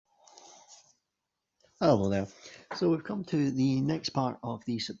Hello there. So we've come to the next part of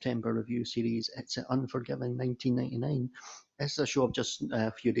the September review series. It's Unforgiven 1999. This is a show I've just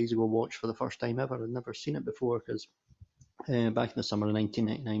a few days ago watched for the first time ever. I'd never seen it before because back in the summer of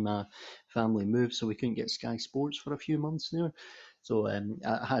 1999 my family moved, so we couldn't get Sky Sports for a few months there. So I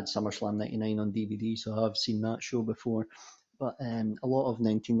had SummerSlam 99 on DVD, so I've seen that show before. But a lot of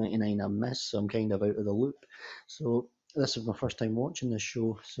 1999 I missed, so I'm kind of out of the loop. So this is my first time watching this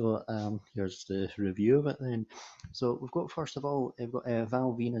show, so here's the review of it then. So we've got, first of all, we've got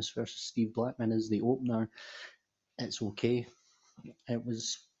Val Venus versus Steve Blackman as the opener. It's okay. It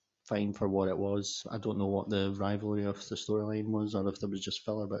was fine for what it was. I don't know what the rivalry of the storyline was, or if there was just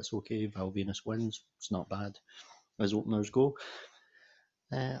filler, but it's okay. Val Venus wins. It's not bad as openers go.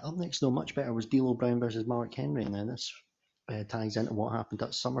 Up next, though, much better was D'Lo Brown versus Mark Henry. Now, this ties into what happened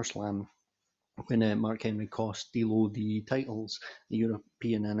at SummerSlam when Mark Henry cost D'Lo the titles, the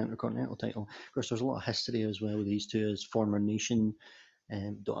European and Intercontinental title. Of course, there's a lot of history as well with these two as former nation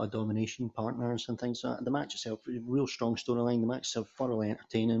domination partners and things like that. The match itself, real strong storyline. The match itself, thoroughly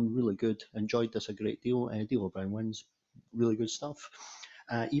entertaining, really good. Enjoyed this a great deal. D'Lo Brown wins. Really good stuff.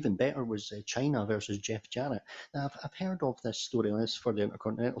 Even better was China versus Jeff Jarrett. Now, I've heard of this storyline. This for the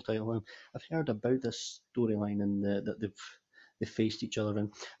Intercontinental title. I've heard about this storyline and that they faced each other.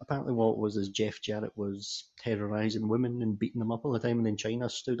 And apparently, what it was is Jeff Jarrett was terrorizing women and beating them up all the time, and then China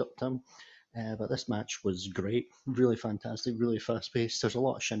stood up to him. But this match was great, really fantastic, really fast paced. There's a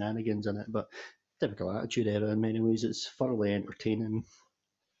lot of shenanigans in it, but typical Attitude Era in many ways. It's thoroughly entertaining.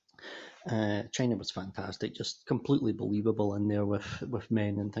 China was fantastic, just completely believable in there with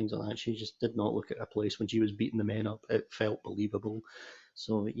men and things like that. She just did not look at a place when she was beating the men up. It felt believable.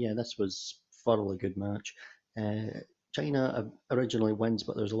 So yeah, this was thoroughly good match. China originally wins,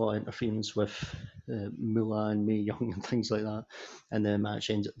 but there's a lot of interference with Moolah and Mae Young and things like that, and the match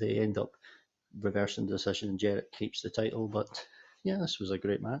ends. They end up reversing the decision, and Jarrett keeps the title. But yeah, this was a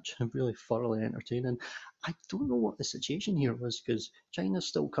great match, really thoroughly entertaining. I don't know what the situation here was because China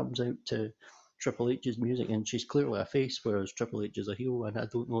still comes out to Triple H's music, and she's clearly a face, whereas Triple H is a heel, and I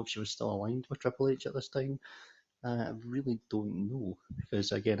don't know if she was still aligned with Triple H at this time. I really don't know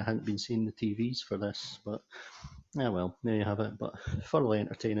because again I hadn't been seeing the TVs for this, but yeah, well, there you have it. But thoroughly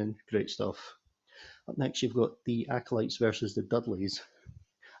entertaining, great stuff. Up next, you've got the Acolytes versus the Dudleys.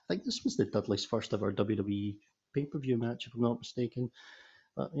 I think this was the Dudleys' first ever WWE pay per view match, if I'm not mistaken.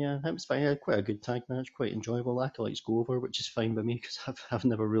 But yeah, it was fine. Quite a good tag match, quite enjoyable. Acolytes go over, which is fine by me because I've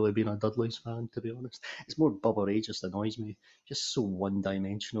never really been a Dudleys fan, to be honest. It's more Bubba Ray just annoys me. Just so one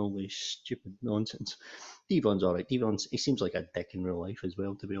dimensionally stupid nonsense. Devon's alright. He seems like a dick in real life as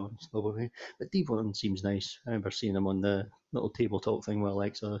well, to be honest, Bubba Ray. But Devon seems nice. I remember seeing him on the little table talk thing with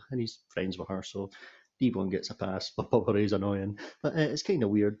Alexa, and he's friends with her, so Devon gets a pass, but Bubba Ray's annoying. But it's kind of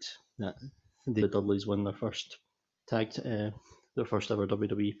weird that the Dudleys won tag their first ever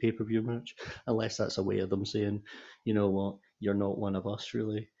WWE pay per view match, unless that's a way of them saying, you know what, you're not one of us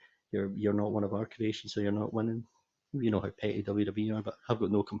really. You're not one of our creations, so you're not winning. You know how petty WWE are, but I've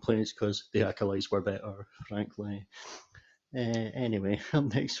got no complaints because the Acolytes were better, frankly. Anyway, up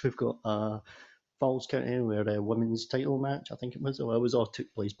next we've got Falls Count Anywhere women's title match. I think it was. Well, it was all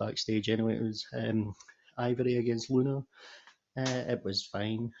took place backstage anyway. It was Ivory against Luna. It was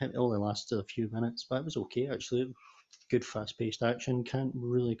fine. It only lasted a few minutes, but it was okay actually. Good fast-paced action. Can't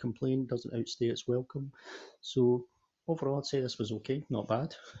really complain. Doesn't outstay its welcome. So overall, I'd say this was okay. Not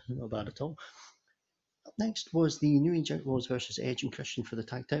bad. Not bad at all. Up next was the New Age Outlaws versus Edge and Christian for the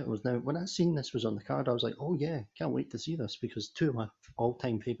tag titles. Now, when I seen this was on the card, I was like, oh yeah, can't wait to see this because two of my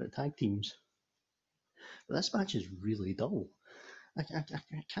all-time favourite tag teams. But this match is really dull. I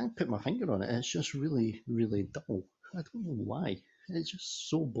can't put my finger on it. It's just really, really dull. I don't know why. It's just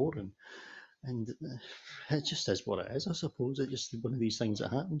so boring. And it just is what it is, I suppose. It's just one of these things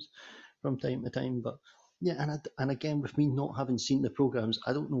that happens from time to time. But yeah, and again, with me not having seen the programs,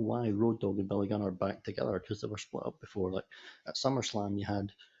 I don't know why Road Dogg and Billy Gunn are back together because they were split up before. Like at SummerSlam, you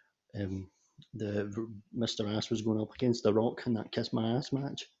had um, the Mr. Ass was going up against The Rock in that Kiss My Ass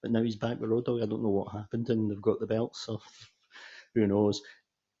match, but now he's back with Road Dogg. I don't know what happened, and they've got the belts, so who knows?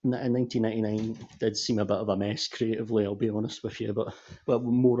 In 1999 did seem a bit of a mess creatively, I'll be honest with you, but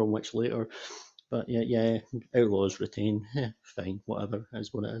more on which later. But yeah, Outlaws retain. Yeah, fine, whatever,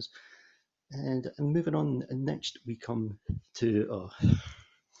 is what it is. And moving on, next we come to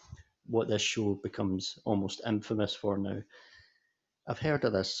what this show becomes almost infamous for now. I've heard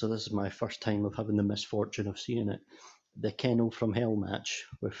of this, so this is my first time of having the misfortune of seeing it. The Kennel from Hell match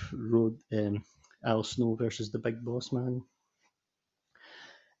with Al Snow versus the Big Boss Man.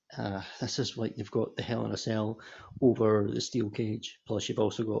 This is like you've got the Hell in a Cell over the steel cage, plus you've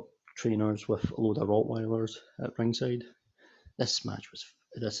also got trainers with a load of Rottweilers at ringside. This match was.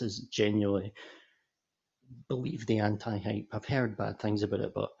 This is genuinely believe the anti-hype. I've heard bad things about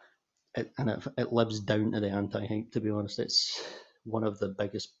it, but it lives down to the anti-hype. To be honest, it's one of the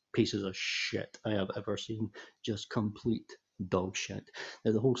biggest pieces of shit I have ever seen. Just complete dog shit.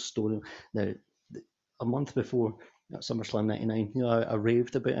 Now the whole story. Now a month before at SummerSlam '99, I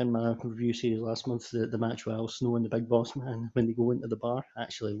raved about in my review series last month the match with Al Snow and the Big Boss Man when they go into the bar. I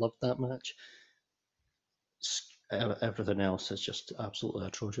actually loved that match. Everything else is just absolutely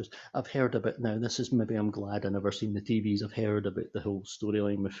atrocious. I've heard about now. This is maybe I'm glad I never seen the TVs. I've heard about the whole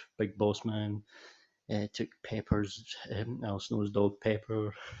storyline with Big Boss Man. Took Pepper's Al Snow's dog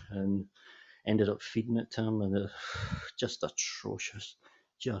Pepper and ended up feeding it to him, and just atrocious,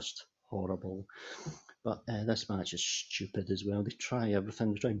 just horrible. But this match is stupid as well. They try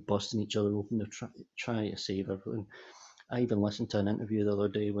everything. They try busting each other open. They try to save everything. I even listened to an interview the other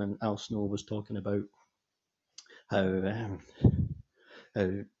day when Al Snow was talking about how how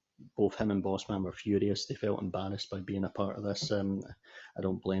both him and Bossman were furious. They felt embarrassed by being a part of this. I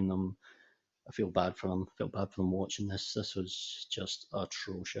don't blame them. I feel bad for them. I felt bad for them watching this. This was just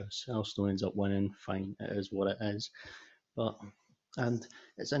atrocious. Al Snow ends up winning. Fine, it is what it is. But and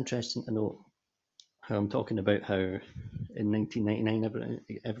it's interesting to note how I'm talking about how in 1999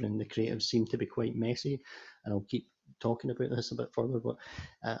 everything the creatives seemed to be quite messy, and I'll keep talking about this a bit further. But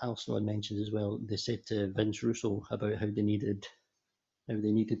Al Snow had mentioned as well. They said to Vince Russo about how they needed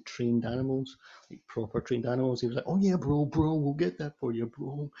trained animals, like proper trained animals. He was like, "Oh yeah, bro, we'll get that for you,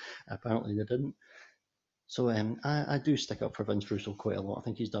 bro." Apparently they didn't. So I do stick up for Vince Russo quite a lot. I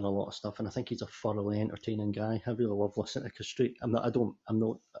think he's done a lot of stuff, and I think he's a thoroughly entertaining guy. I really love listening to Castrate. I'm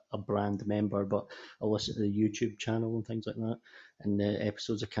not a brand member, but I listen to the YouTube channel and things like that, and the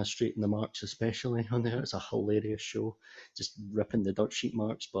episodes of Castrating the Marks especially on there. It's a hilarious show, just ripping the dirt sheet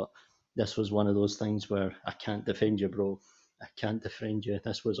marks. But this was one of those things where I can't defend you, bro. I can't defend you.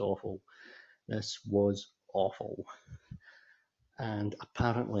 This was awful. This was awful. And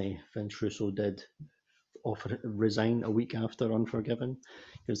apparently Vince Russo did offer resign a week after Unforgiven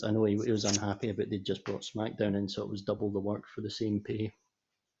because I know he was unhappy about they just brought SmackDown in, so it was double the work for the same pay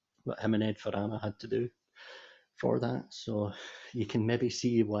what him and Ed Ferrara had to do for that. So you can maybe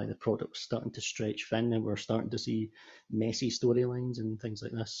see why the product was starting to stretch thin, and we're starting to see messy storylines and things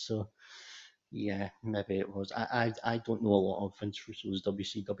like this. So yeah, maybe it was. I don't know a lot of Vince Russo's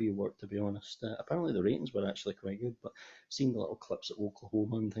WCW work, to be honest. Apparently the ratings were actually quite good, but seeing the little clips at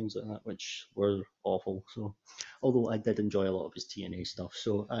Oklahoma and things like that, which were awful. So, although I did enjoy a lot of his TNA stuff,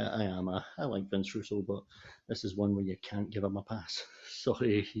 so I like Vince Russo, but this is one where you can't give him a pass.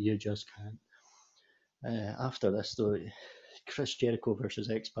 Sorry, you just can't. After this, though, Chris Jericho versus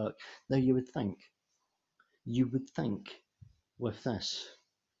X Pac. Now you would think with this,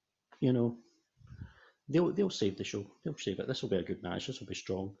 you know, they'll save the show. They'll save it. This will be a good match. This will be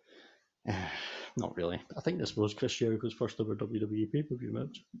strong. Not really. I think this was Chris Jericho's first ever WWE pay per view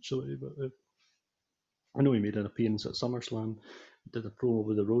match, actually. But I know he made an appearance at SummerSlam, did a promo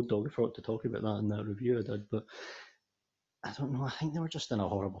with the Road Dogg. I forgot to talk about that in that review I did, but I don't know. I think they were just in a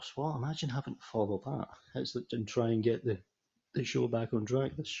horrible spot. Imagine having to follow that. It's like and try and get the show back on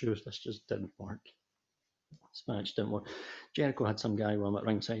track. This just didn't work. This match didn't work. Jericho had some guy while I'm at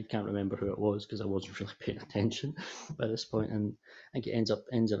ringside, can't remember who it was because I wasn't really paying attention by this point, and I think it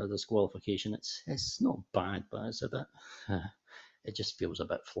ends in a disqualification. It's not bad, but it's a bit. It just feels a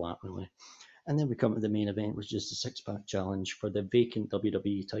bit flat, really. And then we come to the main event, which is the six-pack challenge for the vacant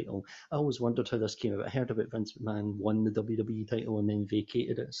WWE title. I always wondered how this came about. I heard about Vince McMahon won the WWE title and then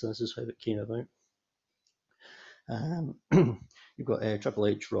vacated it, so this is how it came about. You've got Triple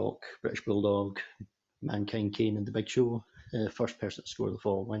H, Rock, British Bulldog, Mankind, Kane, and the Big Show. First person to score the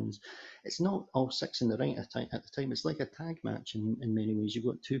fall wins. It's not all six in the ring at the time. It's like a tag match in many ways. You've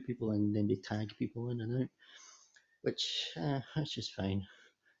got two people in, and then they tag people in and out, which that's just fine.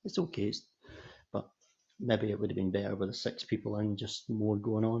 It's okay, but maybe it would have been better with the six people in, just more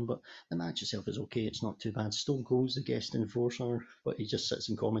going on. But the match itself is okay. It's not too bad. Stone Cold's the guest enforcer, but he just sits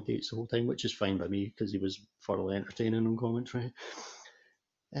and commentates the whole time, which is fine by me because he was thoroughly entertaining on commentary.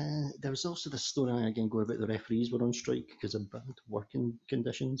 There was also the storyline again going about the referees were on strike because of bad working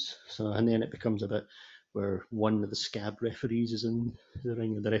conditions. So and then it becomes a bit where one of the scab referees is in the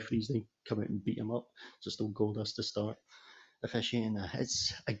ring, and the referees then come out and beat him up. So Stone Cold has to start officiating.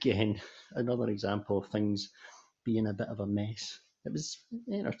 It's again another example of things being a bit of a mess. It was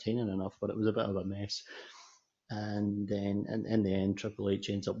entertaining enough, but it was a bit of a mess. And then in the end, Triple H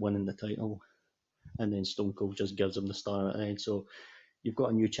ends up winning the title, and then Stone Cold just gives him the star at the end. So you've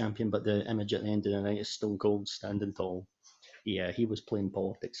got a new champion, but the image at the end of the night is Stone Cold standing tall. Yeah, he was playing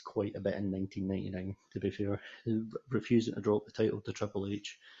politics quite a bit in 1999, to be fair, refusing to drop the title to Triple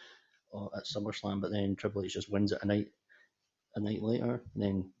H at SummerSlam, but then Triple H just wins it a night later, and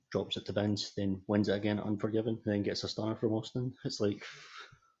then drops it to Vince, then wins it again at Unforgiven, and then gets a stunner from Austin. It's like,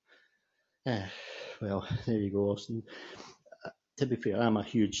 eh, well, there you go, Austin. To be fair, I'm a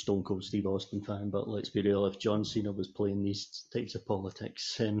huge Stone Cold Steve Austin fan, but let's be real, if John Cena was playing these types of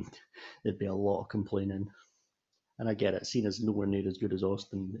politics, there'd be a lot of complaining. And I get it, Cena's nowhere near as good as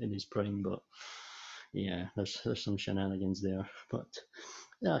Austin in his prime, but yeah, there's some shenanigans there. But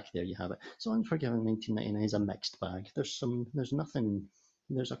yeah, there you have it. So Unforgiven 1999 is a mixed bag. There's nothing.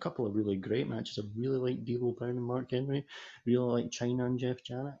 There's a couple of really great matches. I really like D'Lo Brown and Mark Henry. Really like China and Jeff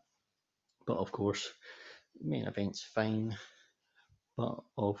Jarrett. But of course, main event's fine. But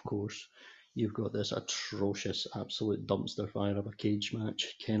of course, you've got this atrocious, absolute dumpster fire of a cage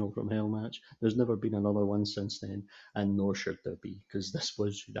match, Kennel from Hell match. There's never been another one since then, and nor should there be, because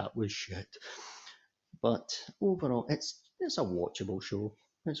that was shit. But overall, it's a watchable show.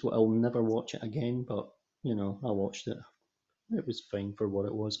 It's what I'll never watch it again, but I watched it. It was fine for what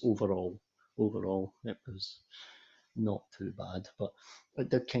it was overall. Overall, it was not too bad, but it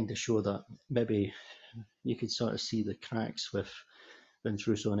did kind of show that maybe you could sort of see the cracks with Vince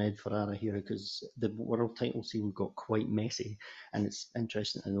Russo and Ed Ferrara here because the world title scene got quite messy, and it's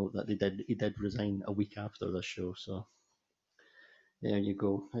interesting to note that he did resign a week after this show. So there you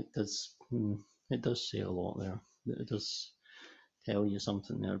go. It does say a lot there. It does tell you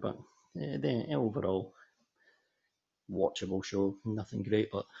something there, but the overall watchable show. Nothing great,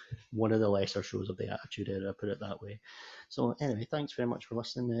 but one of the lesser shows of the Attitude Era, put it that way. So anyway, thanks very much for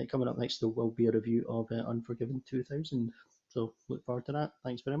listening. Coming up next, there will be a review of Unforgiven 2000. So look forward to that.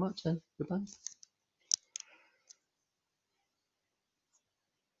 Thanks very much, then. Goodbye.